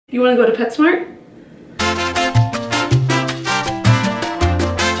You wanna go to Petsmart?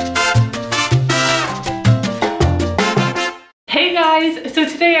 Hey guys, so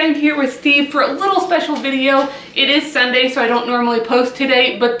today I'm here with Steve for a little special video. It is Sunday, so I don't normally post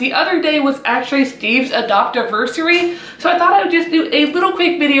today, but the other day was actually Steve's Adoptiversary. So I thought I would just do a little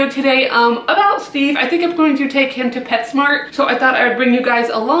quick video today about Steve. I think I'm going to take him to Petsmart, so I thought I would bring you guys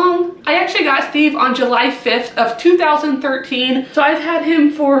along. I actually got Steve on July 5th of 2013, so I've had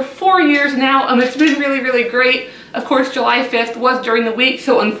him for 4 years now. It's been really great. Of course, July 5th was during the week,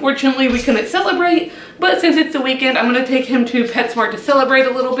 so unfortunately we couldn't celebrate, but since it's the weekend, I'm gonna take him to Petsmart to celebrate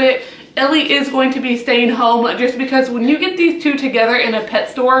a little bit. Ellie is going to be staying home just because when you get these two together in a pet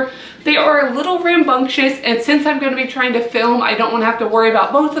store, they are a little rambunctious, and since I'm going to be trying to film, I don't want to have to worry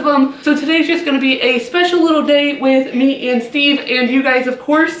about both of them. So today's just going to be a special little day with me and Steve and you guys, of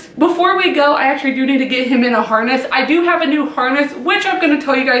course. Before we go, I actually do need to get him in a harness. I do have a new harness, which I'm going to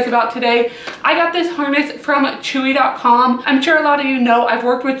tell you guys about today. I got this harness from Chewy.com. I'm sure a lot of you know I've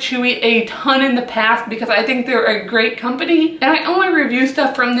worked with Chewy a ton in the past because I think they're a great company, and I only review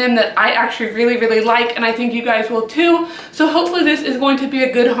stuff from them that I actually really like, and I think you guys will too. So hopefully this is going to be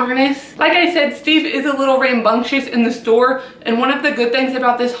a good harness. Like I said, Steve is a little rambunctious in the store, and one of the good things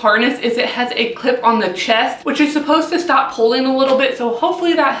about this harness is it has a clip on the chest, which is supposed to stop pulling a little bit, so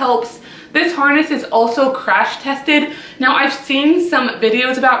hopefully that helps. This harness is also crash tested. Now, I've seen some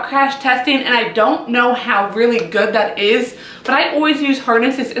videos about crash testing, and I don't know how really good that is, but I always use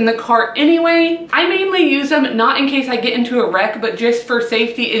harnesses in the car anyway. I mainly use them not in case I get into a wreck, but just for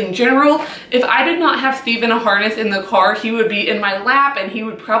safety in general. If I did not have Steve in a harness in the car, he would be in my lap and he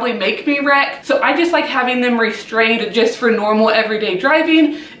would probably make me wreck. So I just like having them restrained just for normal everyday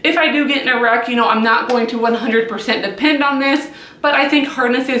driving. If I do get in a wreck, you know, I'm not going to 100% depend on this, but I think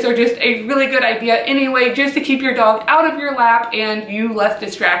harnesses are just a really good idea anyway, just to keep your dog out of your lap and you less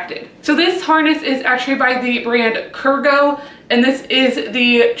distracted. So this harness is actually by the brand Kurgo, and this is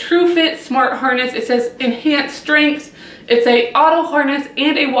the TrueFit Smart Harness. It says enhanced strengths. It's a auto harness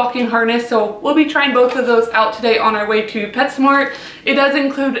and a walking harness, so we'll be trying both of those out today on our way to PetSmart. It does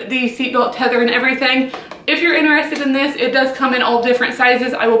include the seatbelt tether and everything. If you're interested in this, it does come in all different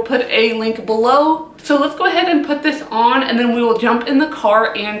sizes. I will put a link below. So let's go ahead and put this on, and then we will jump in the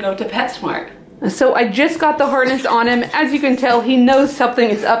car and go to PetSmart. So I just got the harness on him. As you can tell, he knows something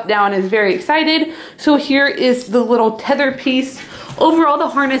is up now and is very excited. So here is the little tether piece. Overall, the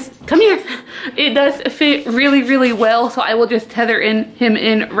harness, come here, it does fit really well, so I will just tether him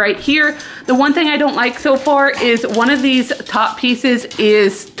in right here. The one thing I don't like so far is one of these top pieces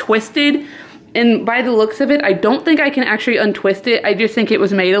is twisted, and by the looks of it, I don't think I can actually untwist it. I just think it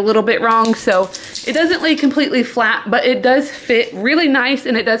was made a little bit wrong, so it doesn't lay completely flat, but it does fit really nice,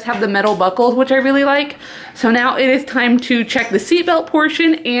 and it does have the metal buckles, which I really like. So now it is time to check the seatbelt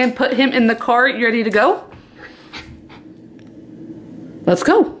portion and put him in the car. You ready to go? Let's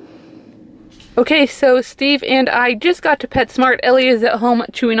go. Okay, so Steve and I just got to PetSmart. Ellie is at home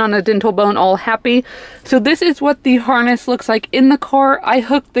chewing on a dental bone, all happy. So this is what the harness looks like in the car. I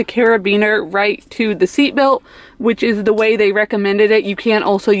hooked the carabiner right to the seatbelt, which is the way they recommended it. You can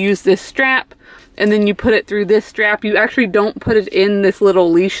also use this strap, and then you put it through this strap. You actually don't put it in this little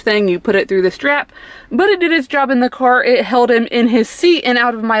leash thing. You put it through the strap, but it did its job in the car. It held him in his seat and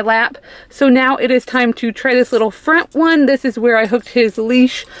out of my lap. So now it is time to try this little front one. This is where I hooked his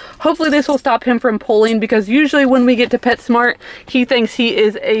leash. Hopefully this will stop him from pulling, because usually when we get to PetSmart, he thinks he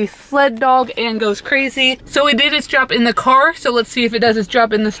is a sled dog and goes crazy. So it did its job in the car. So let's see if it does its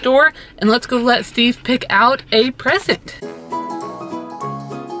job in the store, and let's go let Steve pick out a present.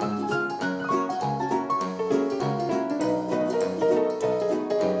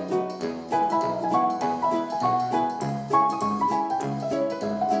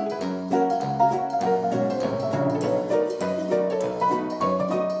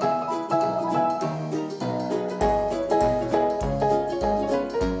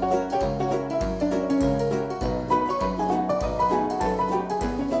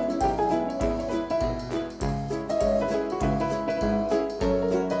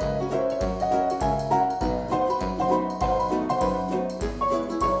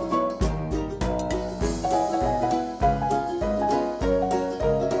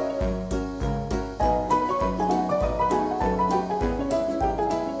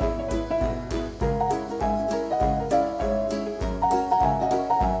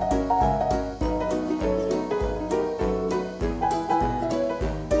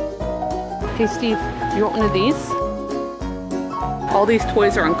 Hey Steve, you want one of these? All these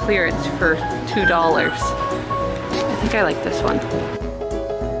toys are on clearance for $2. I think I like this one.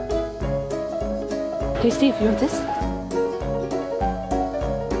 Hey Steve, you want this?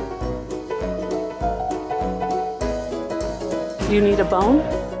 Do you need a bone?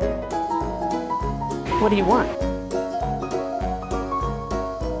 What do you want?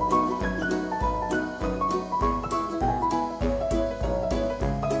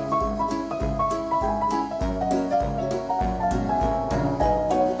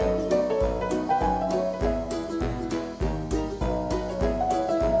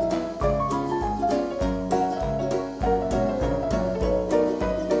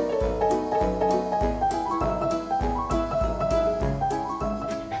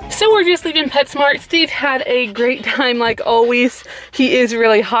 So we're just leaving Petsmart. Steve had a great time like always. He is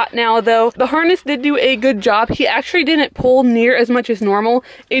really hot now though. The harness did do a good job. He actually didn't pull near as much as normal.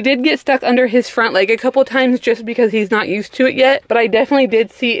 It did get stuck under his front leg a couple times just because he's not used to it yet. But I definitely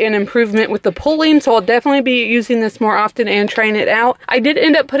did see an improvement with the pulling, so I'll definitely be using this more often and trying it out. I did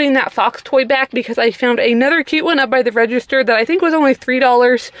end up putting that fox toy back because I found another cute one up by the register that I think was only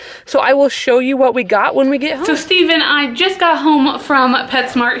 $3. So I will show you what we got when we get home. So Steve and I just got home from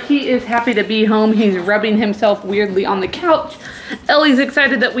Petsmart. He is happy to be home. He's rubbing himself weirdly on the couch. Ellie's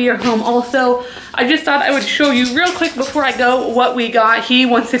excited that we are home also. I just thought I would show you real quick before I go what we got. He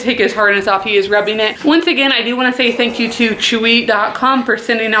wants to take his harness off. He is rubbing it. Once again, I do want to say thank you to Chewy.com for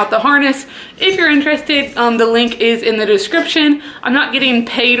sending out the harness. If you're interested, the link is in the description. I'm not getting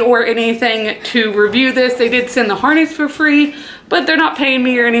paid or anything to review this. They did send the harness for free, but they're not paying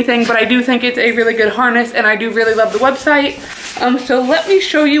me or anything, but I do think it's a really good harness and I do really love the website. So let me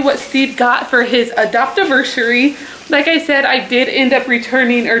show you what Steve got for his Adoptiversary. Like I said, I did end up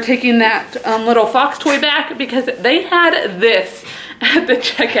returning or taking that little fox toy back because they had this at the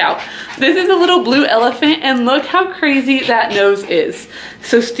checkout. This is a little blue elephant and look how crazy that nose is.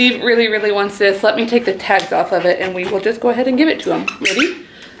 So Steve really, really wants this. Let me take the tags off of it and we will just go ahead and give it to him. Ready?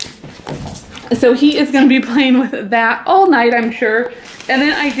 So he is going to be playing with that all night, I'm sure. And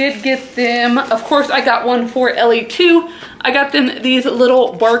then I did get them, of course, I got one for Ellie too. I got them these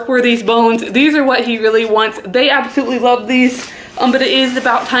little Barkworthy's bones. These are what he really wants. They absolutely love these, but it is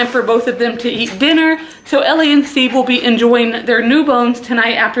about time for both of them to eat dinner. So Ellie and Steve will be enjoying their new bones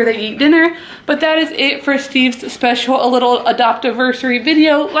tonight after they eat dinner. But that is it for Steve's special, a little Adoptiversary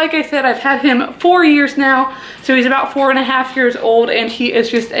video. Like I said, I've had him 4 years now. So he's about 4.5 years old and he is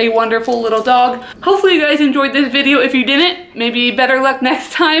just a wonderful little dog. Hopefully you guys enjoyed this video. If you didn't, maybe better luck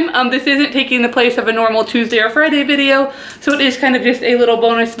next time. This isn't taking the place of a normal Tuesday or Friday video. So it is kind of just a little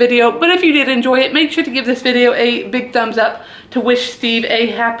bonus video. But if you did enjoy it, make sure to give this video a big thumbs up to wish Steve a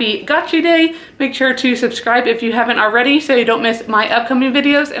happy gotcha day. Make sure to subscribe if you haven't already so you don't miss my upcoming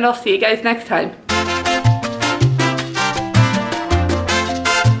videos, and I'll see you guys next time.